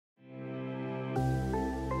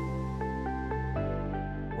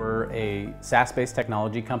We're a SaaS-based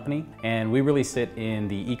technology company, and we really sit in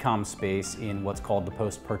the e-com space in what's called the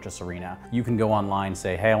post-purchase arena. You can go online,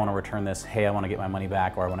 say, hey, I want to return this, hey, I want to get my money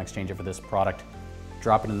back, or I want to exchange it for this product,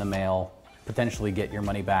 drop it in the mail, potentially get your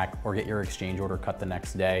money back or get your exchange order cut the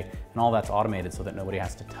next day, and all that's automated so that nobody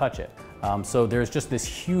has to touch it. So there's just this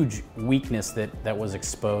huge weakness that was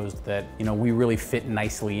exposed that we really fit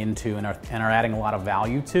nicely into and are adding a lot of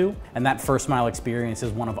value to. And that first mile experience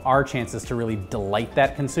is one of our chances to really delight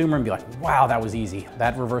that consumer and be like, wow, that was easy.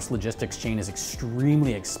 That reverse logistics chain is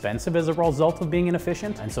extremely expensive as a result of being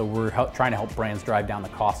inefficient. And so we're trying to help brands drive down the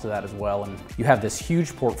cost of that as well. And you have this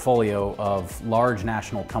huge portfolio of large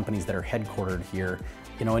national companies that are headquartered here,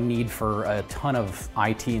 a need for a ton of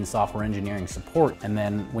IT and software engineering support. And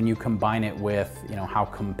then when you combine it with, how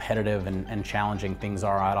competitive and challenging things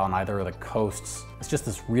are out on either of the coasts, it's just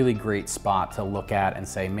this really great spot to look at and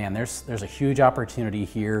say, man, there's a huge opportunity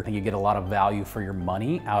here. You get a lot of value for your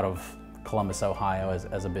money out of Columbus, Ohio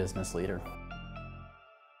as a business leader.